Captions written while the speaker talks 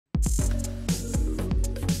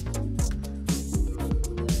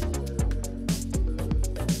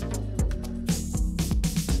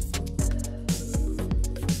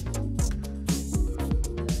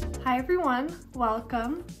everyone,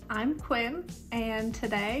 welcome. I'm Quinn, and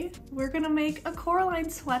today we're gonna make a Coraline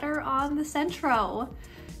sweater on the Sentro.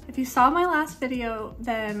 If you saw my last video,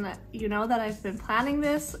 then you know that I've been planning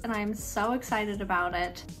this and I'm so excited about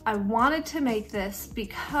it. I wanted to make this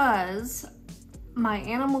because my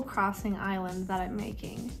Animal Crossing island that I'm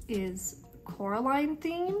making is Coraline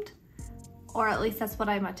themed, or at least that's what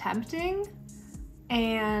I'm attempting.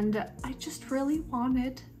 And I just really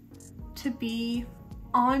wanted to be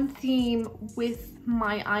on theme with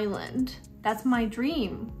my island. That's my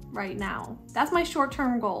dream right now. That's my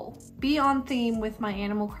short-term goal. Be on theme with my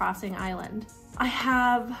Animal Crossing island. I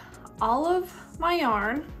have all of my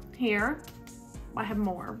yarn here. I have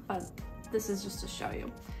more, but this is just to show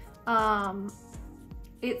you. I've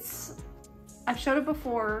showed it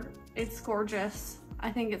before. It's gorgeous.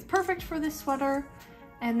 I think it's perfect for this sweater.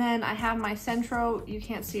 And then I have my Sentro. You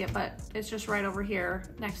can't see it, but it's just right over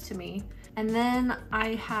here next to me. And then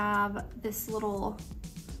I have this little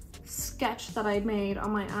sketch that I made on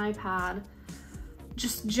my iPad,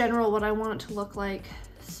 just general what I want it to look like.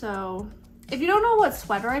 So if you don't know what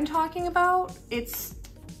sweater I'm talking about, it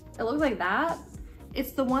looks like that.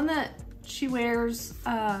 It's the one that she wears.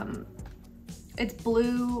 It's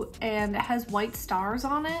blue and it has white stars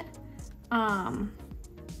on it.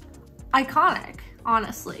 Iconic,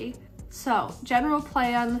 honestly. So general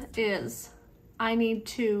plan is I need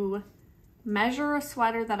to measure a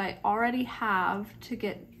sweater that I already have to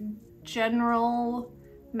get general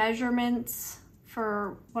measurements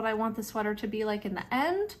for what I want the sweater to be like in the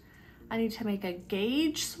end. I need to make a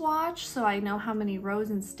gauge swatch so I know how many rows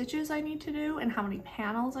and stitches I need to do and how many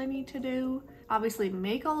panels I need to do. Obviously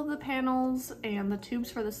make all of the panels and the tubes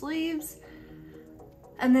for the sleeves,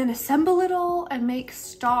 and then assemble it all and make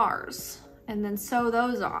stars and then sew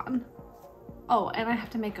those on. Oh, and I have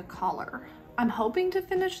to make a collar. I'm hoping to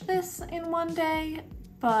finish this in one day,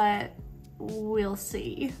 but we'll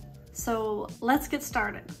see. So let's get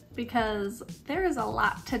started because there is a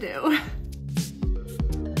lot to do.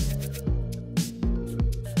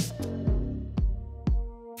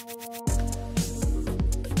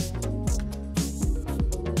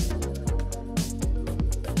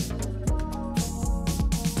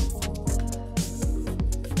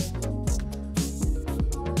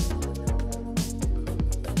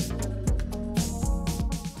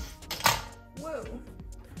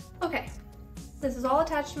 Okay, this is all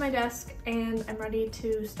attached to my desk and I'm ready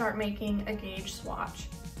to start making a gauge swatch.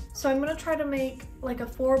 So I'm gonna try to make like a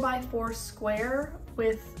 4x4 square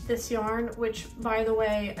with this yarn, which by the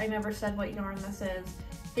way, I never said what yarn this is.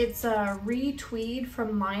 It's a re-tweed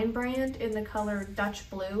from Lion Brand in the color Dutch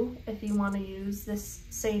Blue if you wanna use this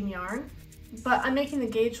same yarn. But I'm making the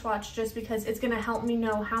gauge swatch just because it's gonna help me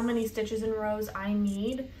know how many stitches and rows I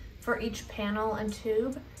need for each panel and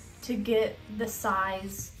tube to get the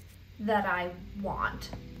size that I want.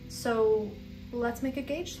 So let's make a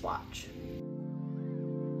gauge swatch.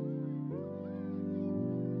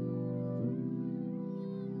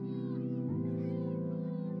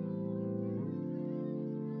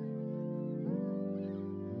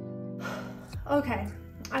 Okay,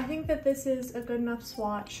 I think that this is a good enough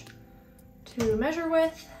swatch to measure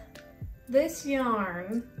with. This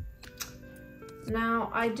yarn, now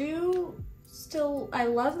I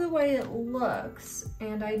love the way it looks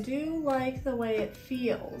and I do like the way it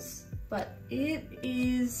feels, but it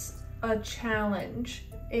is a challenge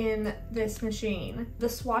in this machine. The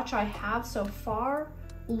swatch I have so far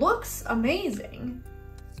looks amazing.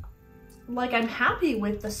 Like, I'm happy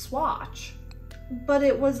with the swatch, but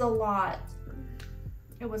it was a lot.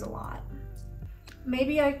 It was a lot.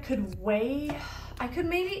 Maybe I could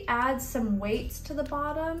maybe add some weights to the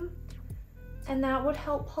bottom and that would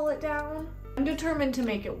help pull it down. I'm determined to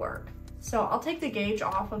make it work. So I'll take the gauge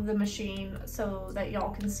off of the machine so that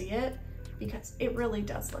y'all can see it because it really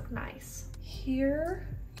does look nice. Here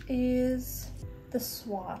is the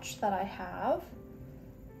swatch that I have.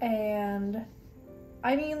 And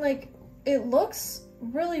I mean, like, it looks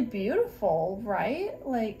really beautiful, right?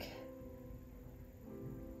 Like,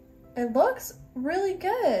 it looks really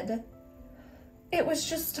good. It was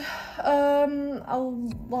just a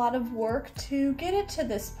lot of work to get it to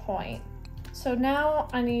this point. So now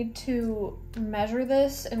I need to measure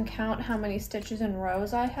this and count how many stitches and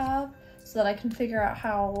rows I have so that I can figure out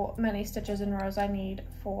how many stitches and rows I need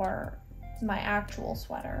for my actual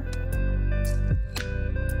sweater.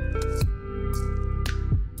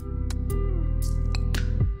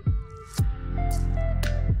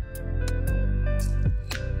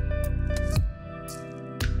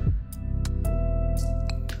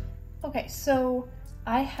 Okay, so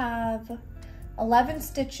I have 11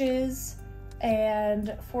 stitches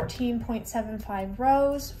and 14.75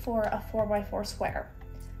 rows for a 4x4 square.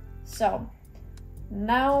 So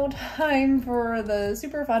now time for the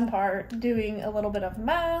super fun part, doing a little bit of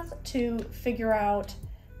math to figure out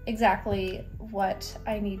exactly what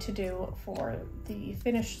I need to do for the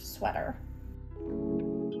finished sweater.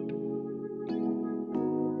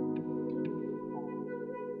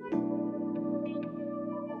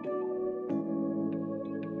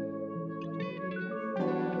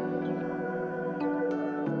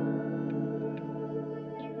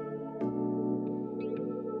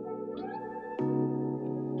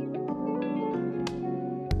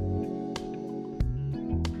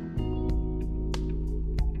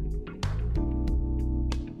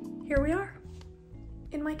 Here we are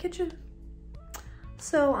in my kitchen.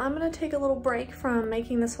 So I'm gonna take a little break from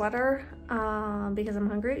making the sweater because I'm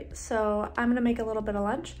hungry. So I'm gonna make a little bit of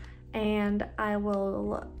lunch and I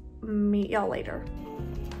will meet y'all later.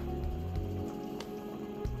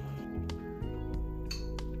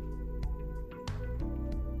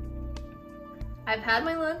 I've had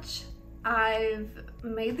my lunch, I've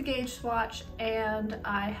made the gauge swatch, and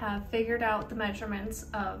I have figured out the measurements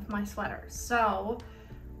of my sweater. So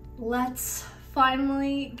let's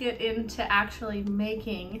finally get into actually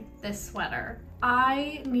making this sweater.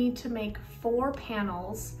 I need to make 4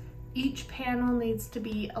 panels. Each panel needs to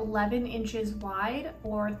be 11 inches wide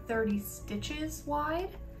or 30 stitches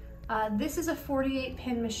wide. This is a 48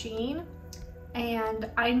 pin machine and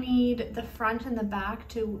I need the front and the back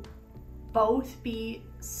to both be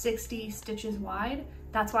 60 stitches wide.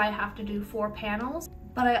 That's why I have to do 4 panels,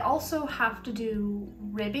 but I also have to do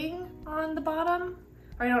ribbing on the bottom.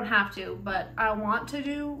 I don't have to, but I want to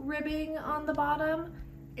do ribbing on the bottom.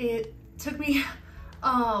 It took me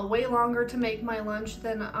way longer to make my lunch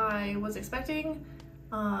than I was expecting.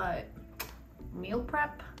 Meal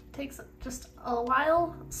prep takes just a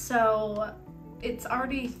while, so it's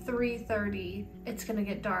already 3:30. It's gonna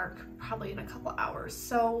get dark probably in a couple hours,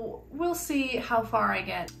 so we'll see how far I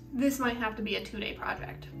get. This might have to be a 2-day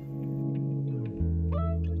project.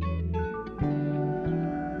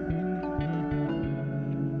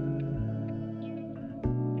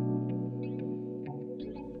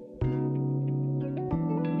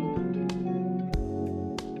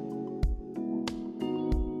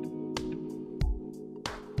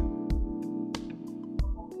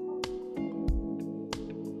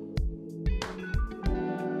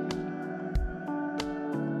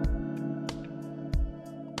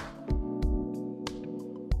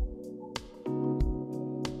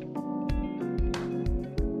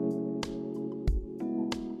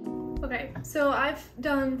 Okay, so I've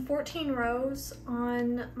done 14 rows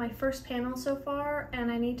on my first panel so far,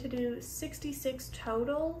 and I need to do 66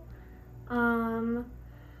 total.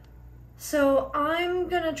 So I'm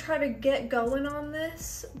gonna try to get going on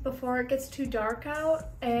this before it gets too dark out,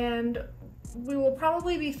 and we will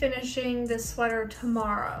probably be finishing this sweater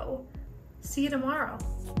tomorrow. See you tomorrow.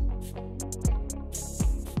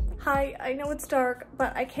 Hi, I know it's dark,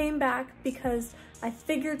 but I came back because I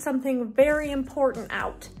figured something very important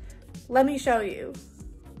out. Let me show you.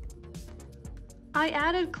 I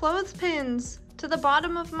added clothespins to the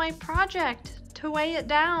bottom of my project to weigh it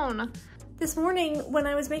down. This morning when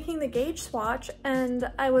I was making the gauge swatch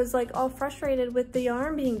and I was like all frustrated with the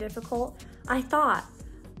yarn being difficult, I thought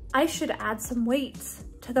I should add some weights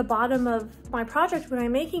to the bottom of my project when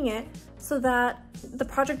I'm making it so that the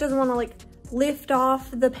project doesn't want to like lift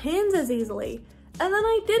off the pins as easily. And then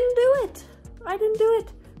I didn't do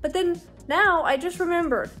it. But then now I just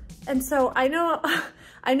remembered. And so I know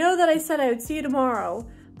that I said I would see you tomorrow,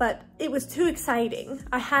 but it was too exciting.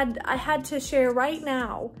 I had to share right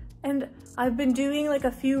now, and I've been doing like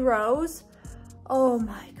a few rows. Oh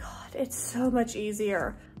my God, it's so much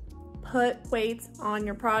easier. Put weights on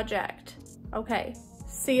your project. Okay,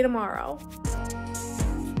 see you tomorrow.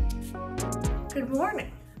 Good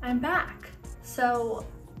morning, I'm back. So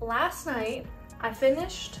last night I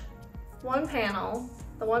finished one panel,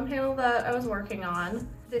 the one panel that I was working on.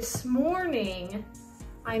 This morning,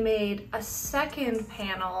 I made a second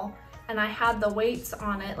panel and I had the weights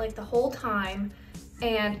on it like the whole time,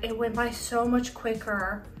 and it went by so much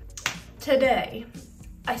quicker. Today,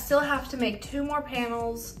 I still have to make 2 more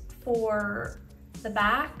panels for the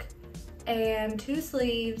back and 2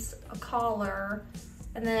 sleeves, a collar,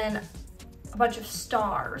 and then a bunch of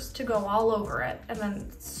stars to go all over it, and then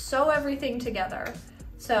sew everything together.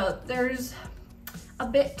 So there's a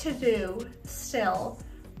bit to do still,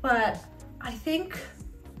 but I think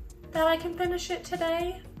that I can finish it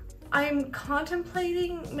today. I'm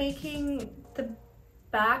contemplating making the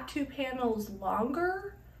back 2 panels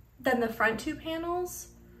longer than the front 2 panels,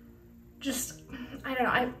 just, I don't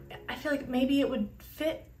know, I feel like maybe it would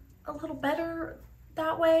fit a little better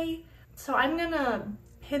that way. So I'm gonna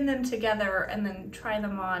pin them together and then try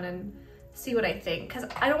them on and see what I think, because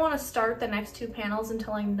I don't want to start the next 2 panels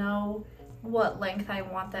until I know what length I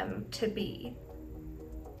want them to be.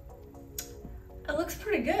 It looks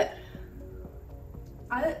pretty good.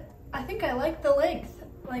 I think I like the length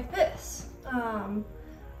like this.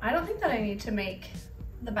 I don't think that I need to make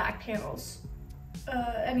the back panels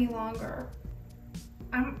any longer.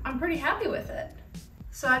 I'm pretty happy with it.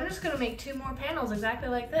 So I'm just gonna make 2 more panels exactly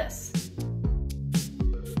like this.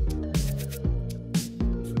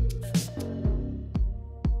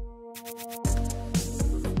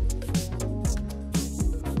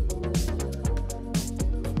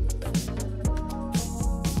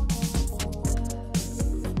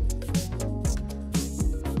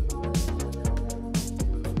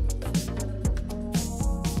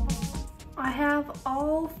 I have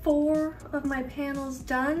all 4 of my panels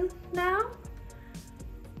done now,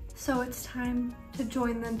 so it's time to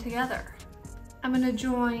join them together. I'm gonna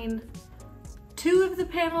join 2 of the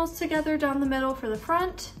panels together down the middle for the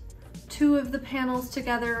front, 2 of the panels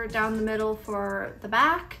together down the middle for the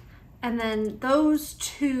back, and then those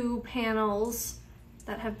 2 panels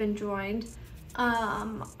that have been joined,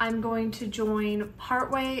 I'm going to join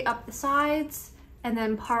partway up the sides and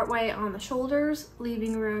then partway on the shoulders,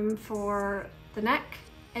 leaving room for the neck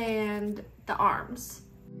and the arms.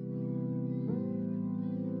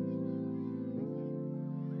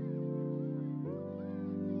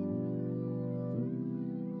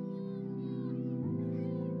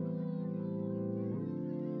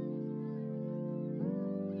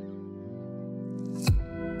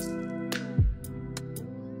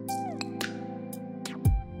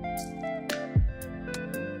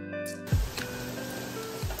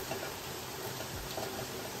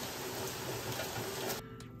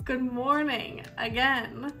 Good morning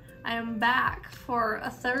again. I am back for a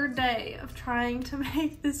 3rd day of trying to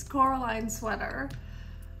make this Coraline sweater.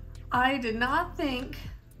 I did not think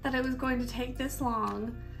that it was going to take this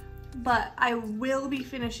long, but I will be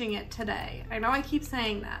finishing it today. I know I keep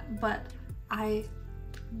saying that, but I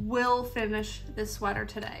will finish this sweater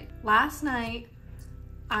today. Last night,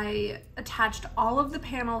 I attached all of the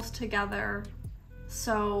panels together,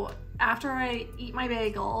 so after I eat my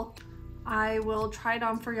bagel, I will try it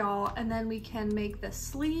on for y'all, and then we can make the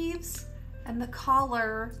sleeves and the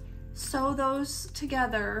collar, sew those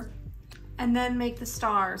together, and then make the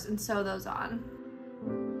stars and sew those on.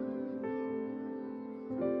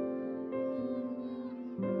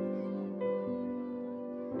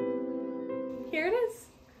 Here it is.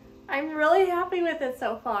 I'm really happy with it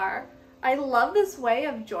so far. I love this way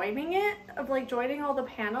of joining it, of like joining all the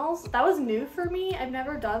panels. That was new for me. I've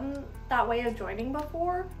never done that way of joining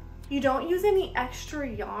before. You don't use any extra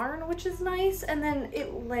yarn, which is nice, and then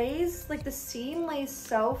it lays, like the seam lays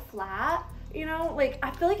so flat, you know? Like, I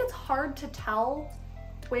feel like it's hard to tell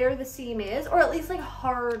where the seam is, or at least like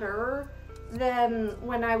harder than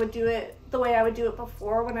when I would do it the way I would do it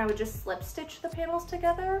before, when I would just slip stitch the panels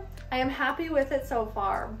together. I am happy with it so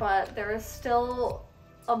far, but there is still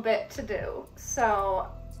a bit to do. So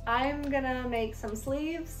I'm gonna make some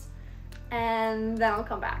sleeves and then I'll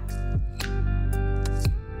come back.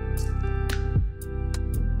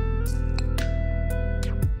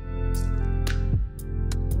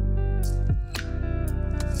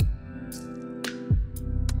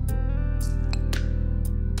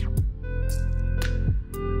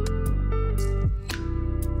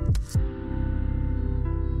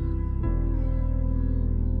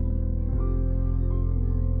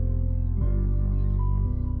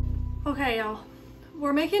 Okay, y'all,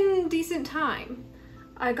 we're making decent time.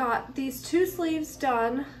 I got these 2 sleeves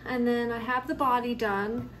done, and then I have the body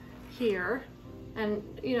done here, and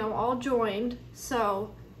you know, all joined.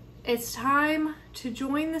 So it's time to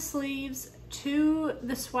join the sleeves to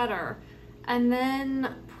the sweater, and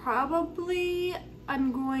then probably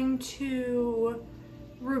I'm going to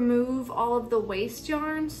remove all of the waste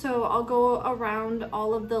yarn. So I'll go around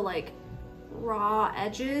all of the like raw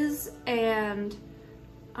edges and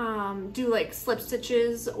do like slip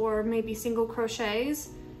stitches or maybe single crochets,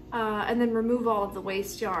 and then remove all of the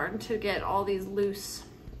waste yarn to get all these loose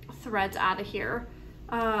threads out of here.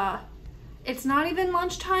 It's not even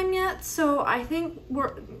lunchtime yet, so I think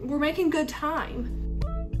we're making good time.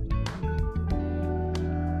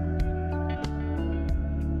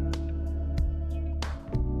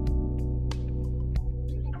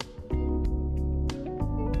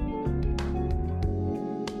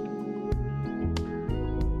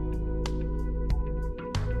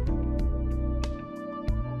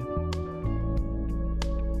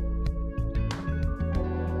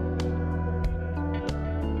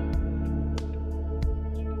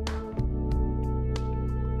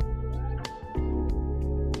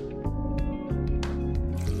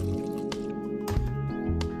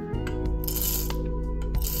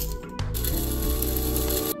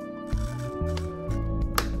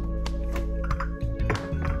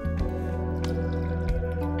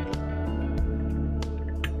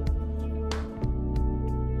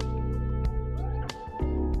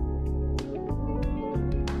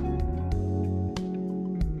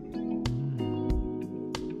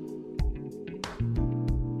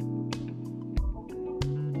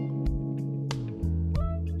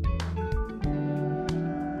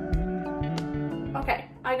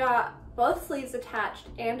 got both sleeves attached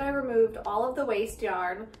and I removed all of the waist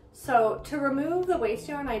yarn. So to remove the waist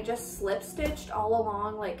yarn, I just slip stitched all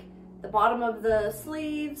along, like the bottom of the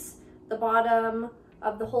sleeves, the bottom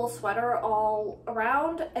of the whole sweater all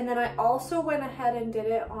around. And then I also went ahead and did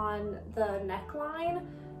it on the neckline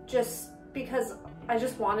just because I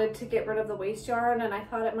just wanted to get rid of the waist yarn, and I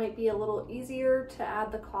thought it might be a little easier to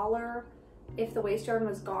add the collar if the waist yarn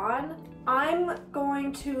was gone. I'm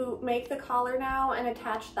going to make the collar now and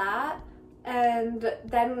attach that, and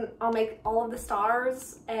then I'll make all of the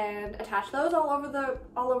stars and attach those all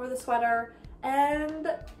over the sweater,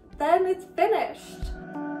 and then it's finished.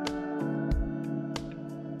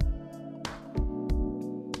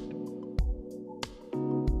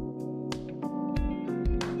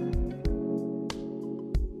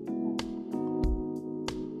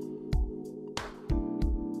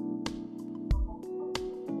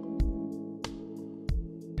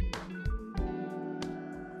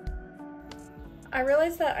 I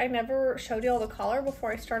realized that I never showed you all the collar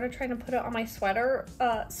before I started trying to put it on my sweater,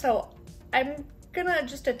 so I'm gonna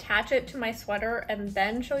just attach it to my sweater and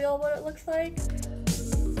then show you all what it looks like.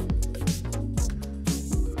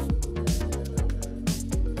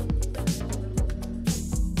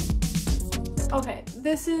 Okay,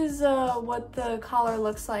 this is what the collar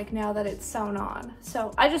looks like now that it's sewn on.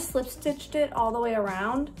 So I just slip stitched it all the way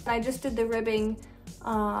around. I just did the ribbing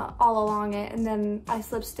all along it, and then I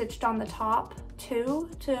slip stitched on the top too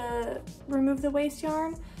to remove the waist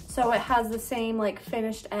yarn, so it has the same like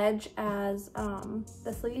finished edge as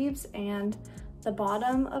the sleeves and the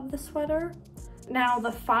bottom of the sweater. Now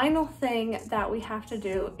the final thing that we have to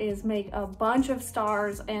do is make a bunch of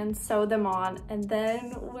stars and sew them on, and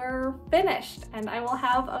then we're finished and I will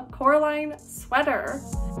have a Coraline sweater.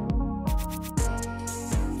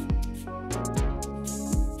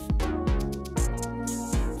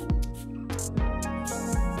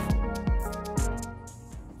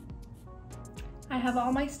 I have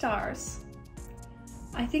all my stars.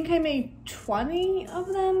 I think I made 20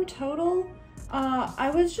 of them total.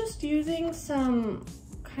 I was just using some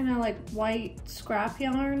kind of like white scrap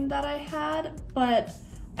yarn that I had, but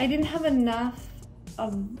I didn't have enough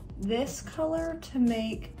of this color to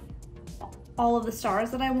make all of the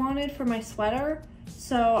stars that I wanted for my sweater.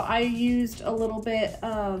 So I used a little bit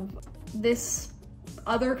of this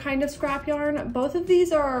other kind of scrap yarn. Both of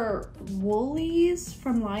these are woolies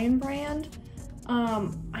from Lion Brand.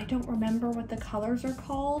 I don't remember what the colors are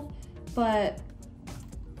called, but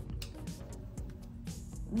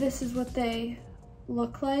this is what they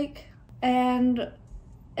look like, and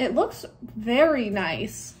it looks very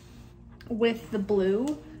nice with the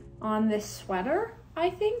blue on this sweater, I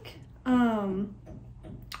think.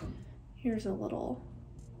 Here's a little,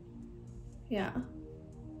 yeah,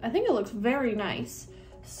 I think it looks very nice.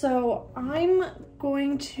 So I'm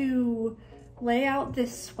going to lay out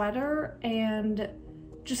this sweater and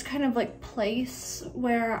just kind of like place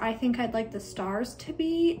where I think I'd like the stars to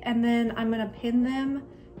be, and then I'm gonna pin them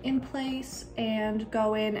in place and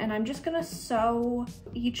go in, and I'm just gonna sew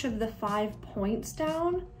each of the 5 points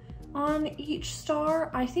down on each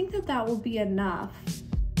star. I think that that will be enough.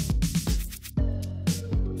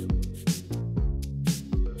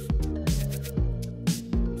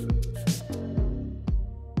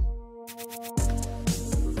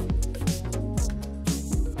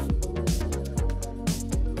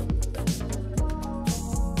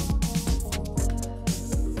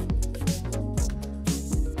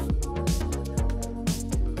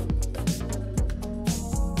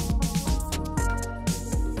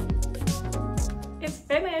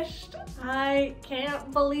 Finished. I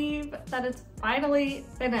can't believe that it's finally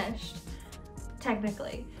finished,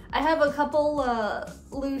 technically. I have a couple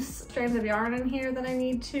loose strands of yarn in here that I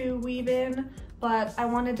need to weave in, but I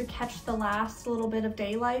wanted to catch the last little bit of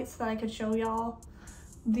daylight so that I could show y'all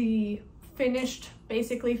the finished,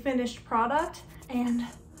 basically finished product, and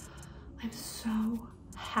I'm so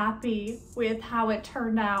happy with how it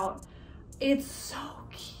turned out. It's so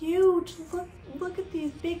cute. Look at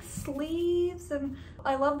these big sleeves, and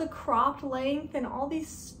I love the cropped length and all these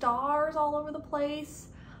stars all over the place.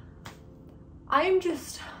 I'm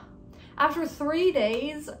just, after 3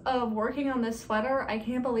 days of working on this sweater, I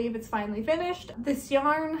can't believe it's finally finished. This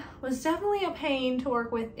yarn was definitely a pain to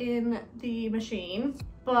work with in the machine,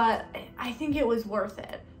 but I think it was worth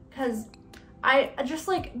it, because I just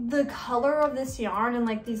like the color of this yarn and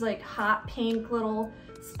like these like hot pink little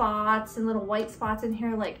spots and little white spots in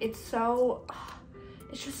here. Like it's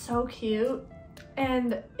just so cute,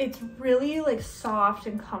 and it's really like soft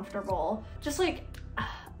and comfortable. Just like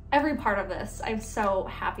every part of this I'm so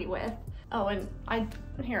happy with. Oh, and I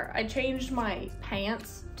changed my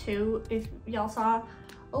pants too, if y'all saw.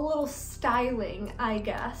 a little styling, I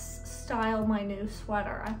guess, style my new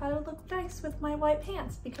sweater. I thought it would look nice with my white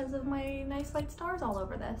pants because of my nice white stars all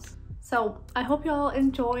over this. So I hope y'all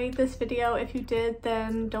enjoyed this video. If you did,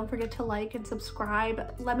 then don't forget to like and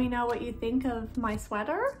subscribe. Let me know what you think of my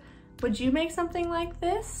sweater. Would you make something like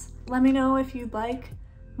this? Let me know if you'd like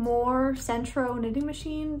more Sentro knitting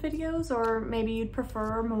machine videos, or maybe you'd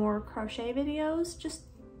prefer more crochet videos. Just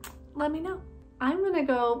let me know. I'm gonna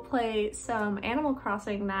go play some Animal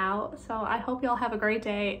Crossing now, so I hope y'all have a great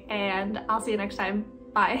day and I'll see you next time.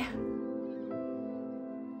 Bye.